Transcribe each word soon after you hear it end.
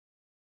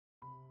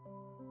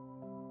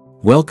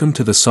Welcome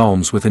to the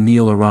Psalms with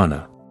Anil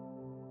Arana.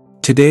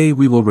 Today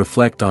we will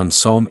reflect on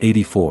Psalm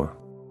 84.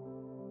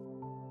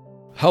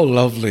 How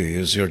lovely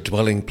is your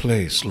dwelling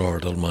place,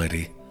 Lord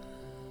Almighty!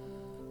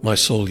 My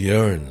soul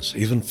yearns,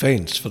 even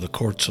faints, for the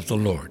courts of the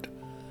Lord.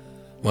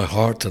 My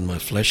heart and my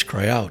flesh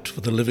cry out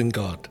for the living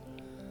God.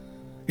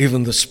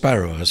 Even the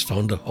sparrow has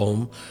found a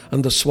home,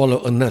 and the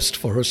swallow a nest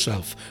for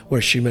herself,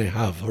 where she may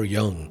have her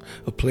young,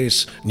 a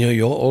place near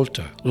your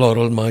altar, Lord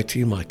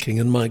Almighty, my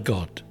King and my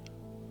God.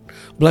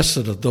 Blessed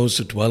are those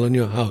who dwell in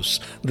your house,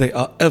 they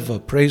are ever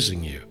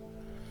praising you.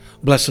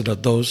 Blessed are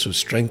those whose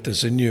strength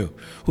is in you,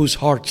 whose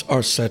hearts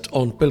are set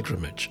on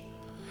pilgrimage.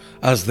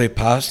 As they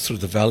pass through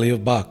the valley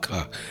of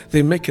Baca,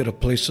 they make it a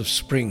place of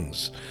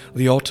springs.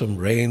 The autumn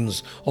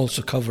rains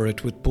also cover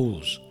it with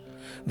pools.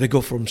 They go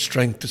from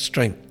strength to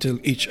strength till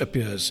each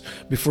appears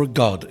before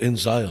God in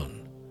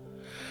Zion.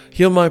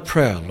 Hear my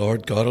prayer,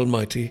 Lord God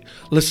Almighty.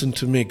 Listen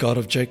to me, God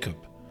of Jacob.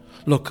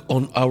 Look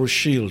on our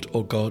shield,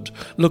 O God.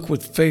 Look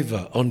with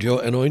favor on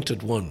your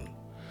anointed one.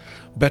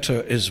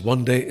 Better is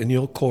one day in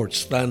your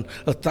courts than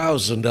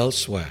 1,000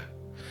 elsewhere.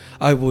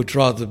 I would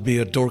rather be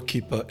a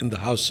doorkeeper in the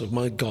house of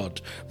my God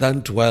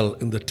than dwell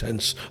in the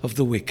tents of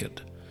the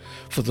wicked.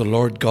 For the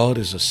Lord God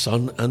is a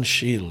sun and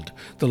shield.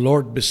 The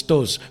Lord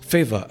bestows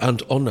favor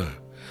and honor.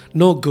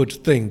 No good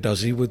thing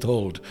does he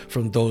withhold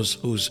from those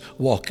whose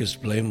walk is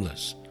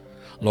blameless.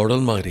 Lord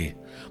Almighty,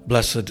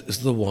 blessed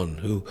is the one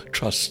who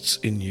trusts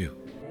in you.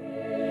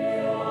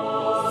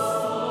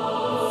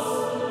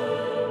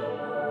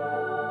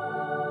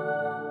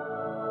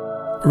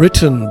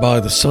 Written by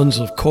the sons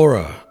of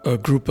Korah, a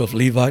group of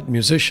Levite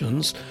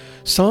musicians,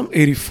 Psalm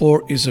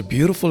 84 is a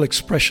beautiful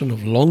expression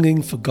of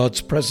longing for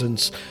God's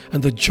presence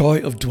and the joy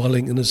of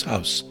dwelling in his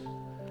house.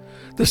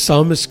 The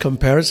psalmist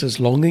compares his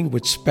longing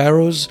with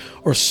sparrows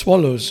or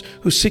swallows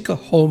who seek a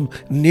home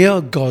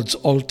near God's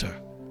altar.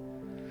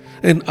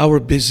 In our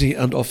busy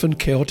and often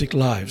chaotic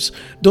lives,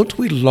 don't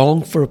we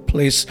long for a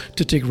place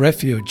to take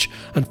refuge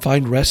and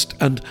find rest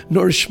and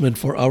nourishment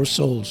for our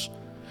souls?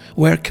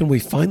 Where can we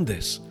find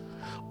this?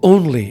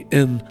 Only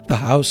in the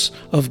house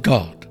of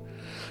God.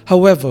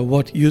 However,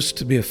 what used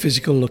to be a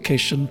physical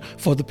location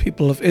for the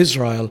people of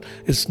Israel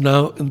is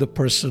now in the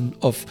person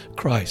of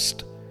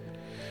Christ.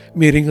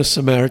 Meeting a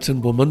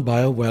Samaritan woman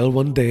by a well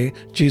one day,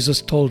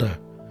 Jesus told her,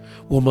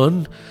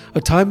 "Woman, a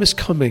time is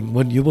coming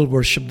when you will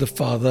worship the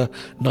Father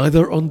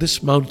neither on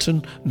this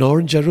mountain nor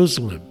in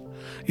Jerusalem.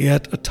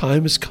 Yet a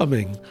time is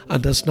coming,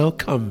 and has now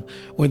come,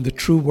 when the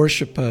true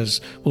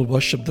worshippers will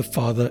worship the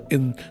Father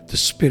in the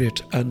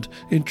Spirit and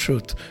in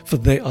truth, for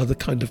they are the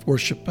kind of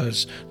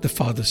worshippers the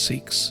Father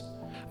seeks.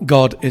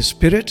 God is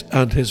Spirit,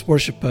 and his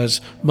worshippers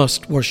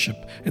must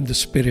worship in the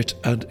Spirit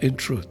and in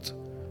truth."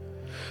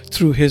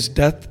 Through his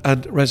death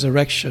and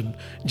resurrection,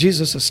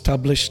 Jesus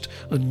established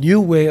a new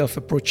way of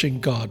approaching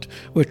God,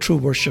 where true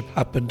worship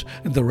happened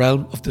in the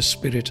realm of the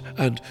Spirit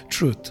and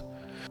truth.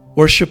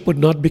 Worship would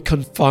not be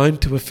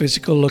confined to a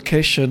physical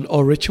location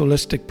or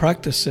ritualistic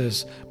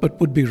practices, but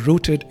would be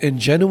rooted in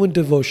genuine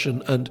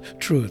devotion and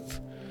truth.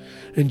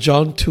 In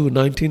John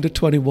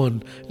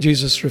 2:19-21,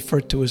 Jesus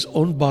referred to his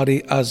own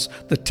body as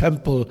the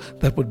temple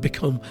that would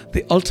become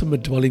the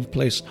ultimate dwelling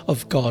place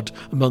of God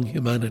among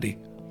humanity.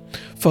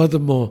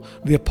 Furthermore,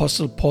 the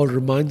Apostle Paul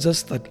reminds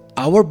us that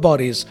our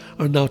bodies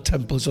are now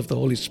temples of the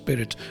Holy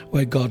Spirit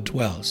where God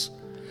dwells.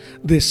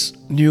 This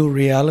new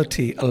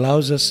reality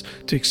allows us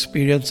to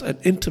experience an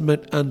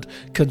intimate and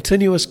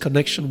continuous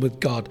connection with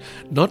God,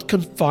 not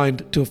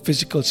confined to a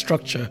physical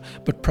structure,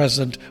 but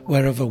present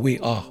wherever we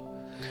are.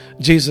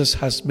 Jesus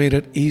has made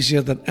it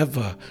easier than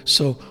ever,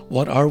 so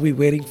what are we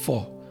waiting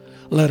for?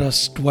 Let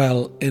us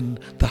dwell in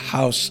the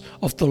house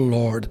of the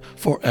Lord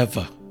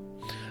forever.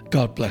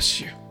 God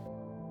bless you.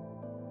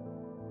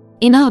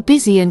 In our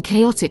busy and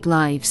chaotic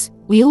lives,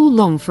 we all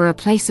long for a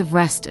place of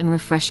rest and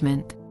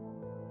refreshment.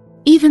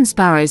 Even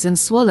sparrows and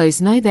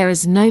swallows know there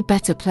is no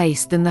better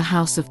place than the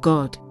house of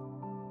God.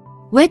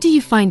 Where do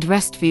you find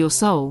rest for your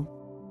soul?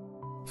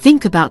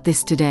 Think about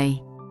this today.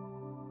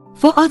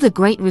 For other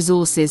great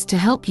resources to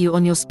help you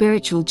on your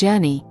spiritual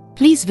journey,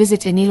 please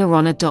visit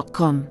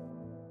anilarana.com.